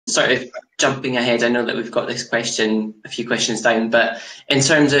sort of jumping ahead, I know that we've got this question, a few questions down, but in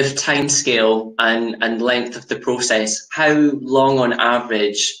terms of timescale and length of the process, how long on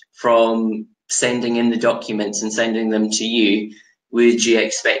average from sending in the documents and sending them to you would you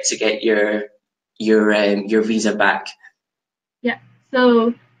expect to get your visa back? Yeah,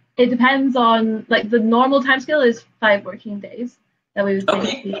 so it depends on, like, the normal timescale is 5 working days that we would say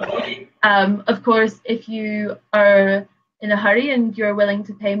to people. Of course, if you are in a hurry and you're willing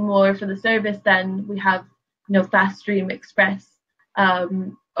to pay more for the service, then we have, fast stream express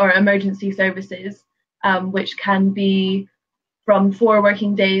or emergency services, which can be from 4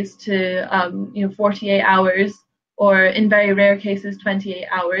 working days to 48 hours, or in very rare cases 28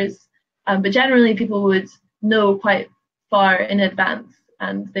 hours. But generally people would know quite far in advance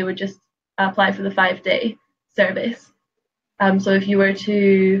and they would just apply for the 5-day service. So if you were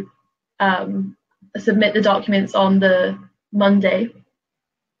to submit the documents on the Monday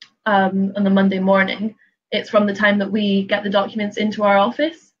morning, it's from the time that we get the documents into our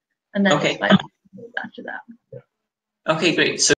office, and then it's 5 days after that. Okay, great. So